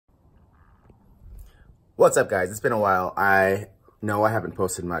What's up, guys? It's been a while. I know I haven't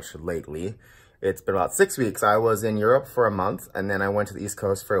posted much lately. It's been about 6 weeks. I was in Europe for a month, and then I went to the East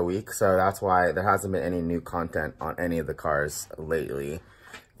Coast for a week, so that's why there hasn't been any new content on any of the cars lately.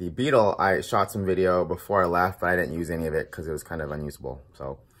 The Beetle, I shot some video before I left, but I didn't use any of it because it was kind of unusable.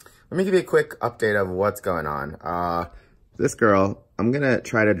 So let me give you a quick update of what's going on. This girl, I'm gonna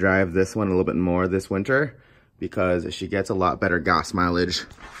try to drive this one a little bit more this winter because she gets a lot better gas mileage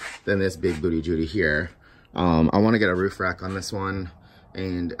than this big booty Judy here. I want to get a roof rack on this one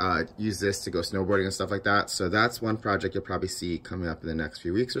and use this to go snowboarding and stuff like that. So that's one project you'll probably see coming up in the next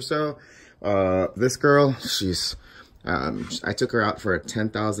few weeks or so. This girl, she's, I took her out for a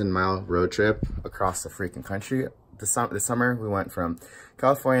 10,000 mile road trip across the freaking country. This summer, we went from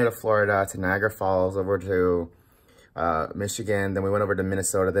California to Florida to Niagara Falls over to Michigan, then we went over to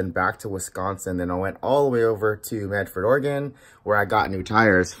Minnesota, then back to Wisconsin, then I went all the way over to Medford, Oregon, where I got new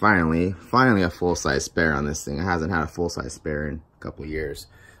tires, finally a full-size spare on this thing. It hasn't had a full-size spare in a couple years,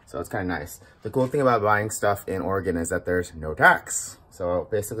 so it's kind of nice. The cool thing about buying stuff in Oregon is that there's no tax, so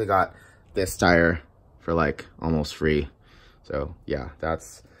basically got this tire for like almost free. So yeah,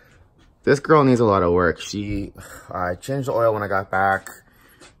 this girl needs a lot of work. I changed the oil when I got back.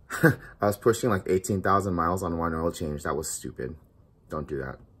 I was pushing like 18,000 miles on one oil change. That was stupid. Don't do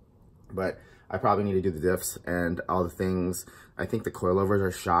that. But I probably need to do the diffs and all the things. I think the coilovers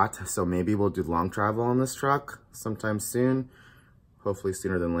are shot, so maybe we'll do long travel on this truck sometime soon. Hopefully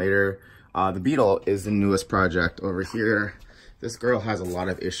sooner than later. The Beetle is the newest project over here. This girl has a lot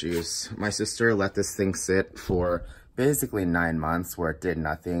of issues. My sister let this thing sit for basically 9 months where it did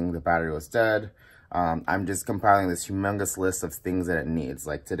nothing. The battery was dead. I'm just compiling this humongous list of things that it needs.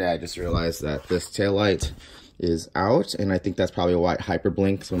 Like today, I just realized that this taillight is out, and I think that's probably why it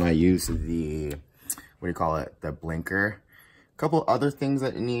hyperblinks when I use the, the blinker. A couple other things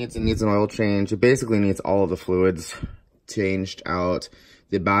that it needs an oil change. It basically needs all of the fluids changed out.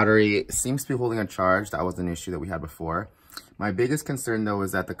 The battery seems to be holding a charge. That was an issue that we had before. My biggest concern though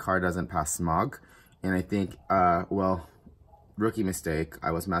is that the car doesn't pass smog, and I think, well, rookie mistake. I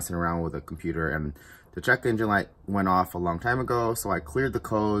was messing around with a computer and the check engine light went off a long time ago, so I cleared the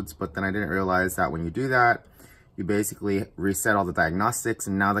codes, but then I didn't realize that when you do that, you basically reset all the diagnostics,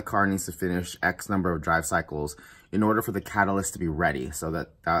 and now the car needs to finish X number of drive cycles in order for the catalyst to be ready. So that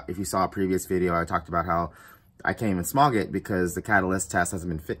if you saw a previous video, I talked about how I can't even smog it because the catalyst test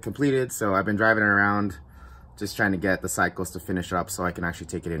hasn't been completed. So I've been driving it around just trying to get the cycles to finish up so I can actually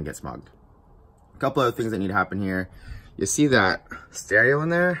take it in and get smogged. A couple other things that need to happen here. You see that stereo in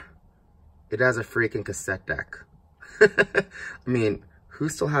there? It has a freaking cassette deck. I mean, who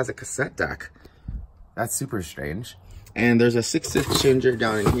still has a cassette deck? That's super strange. And there's a 6-inch changer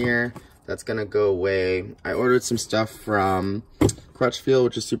down in here that's gonna go away. I ordered some stuff from Crutchfield,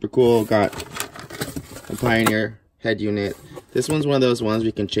 which is super cool. Got a Pioneer head unit. This one's one of those ones where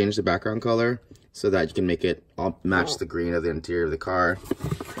you can change the background color so that you can make it all match the green of the interior of the car.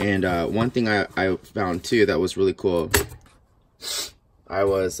 And one thing I found too that was really cool, I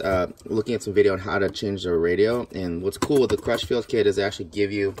was looking at some video on how to change the radio, and what's cool with the Crutchfield kit is they actually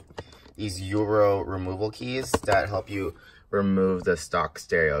give you these Euro removal keys that help you remove the stock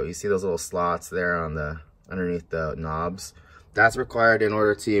stereo. You see those little slots there on underneath the knobs? That's required in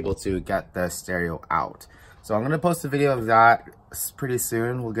order to be able to get the stereo out. So I'm gonna post a video of that pretty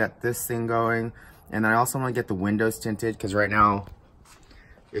soon. We'll get this thing going, and I also want to get the windows tinted because right now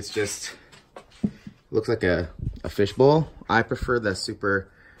it's just looks like a fishbowl. I prefer the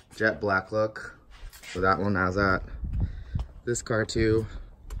super jet black look, so that one has that. This car too.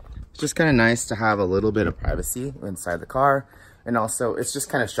 It's just kind of nice to have a little bit of privacy inside the car, and also it's just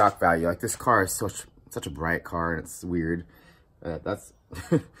kind of shock value. Like this car is such a bright car, and it's weird. That's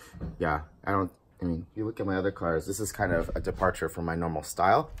yeah. I mean, if you look at my other cars, this is kind of a departure from my normal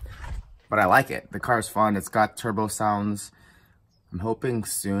style, but I like it. The car is fun. It's got turbo sounds. I'm hoping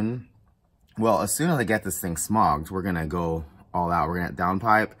soon, well, as soon as I get this thing smogged, we're gonna go all out. We're gonna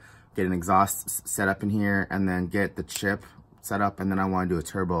downpipe, get an exhaust set up in here, and then get the chip set up, and then I wanna do a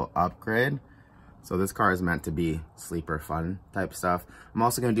turbo upgrade. So this car is meant to be sleeper fun type stuff. I'm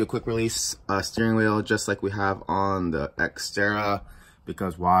also gonna do a quick release steering wheel, just like we have on the Xterra,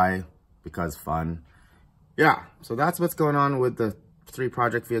 because why? Because fun. Yeah, so that's what's going on with the 3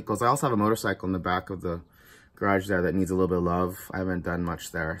 project vehicles. I also have a motorcycle in the back of the garage there that needs a little bit of love. I haven't done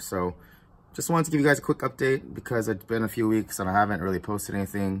much there. So just wanted to give you guys a quick update because it's been a few weeks and I haven't really posted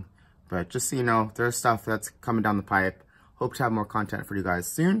anything. But just so you know, there's stuff that's coming down the pipe. Hope to have more content for you guys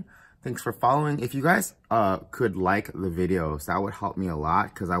soon. Thanks for following. If you guys could like the videos, that would help me a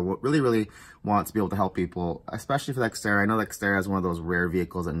lot because I really want to be able to help people, especially for the Xterra. I know the Xterra is one of those rare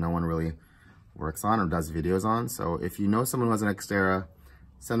vehicles that no one really works on or does videos on. So if you know someone who has an Xterra,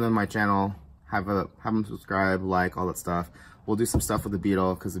 send them my channel, have them subscribe, like, all that stuff. We'll do some stuff with the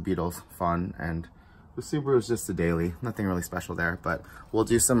Beetle because the Beetle's fun, and the Subaru is just a daily, nothing really special there, but we'll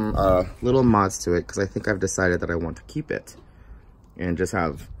do some little mods to it because I think I've decided that I want to keep it and just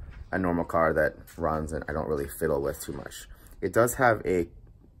have a normal car that runs and I don't really fiddle with too much. It does have a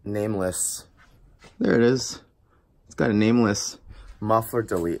nameless, there it is. It's got a nameless muffler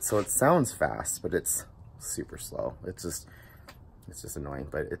delete, so it sounds fast, but it's super slow. It's just annoying,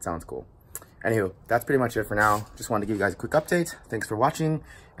 but it sounds cool. Anywho, that's pretty much it for now. Just wanted to give you guys a quick update. Thanks for watching,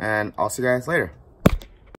 and I'll see you guys later.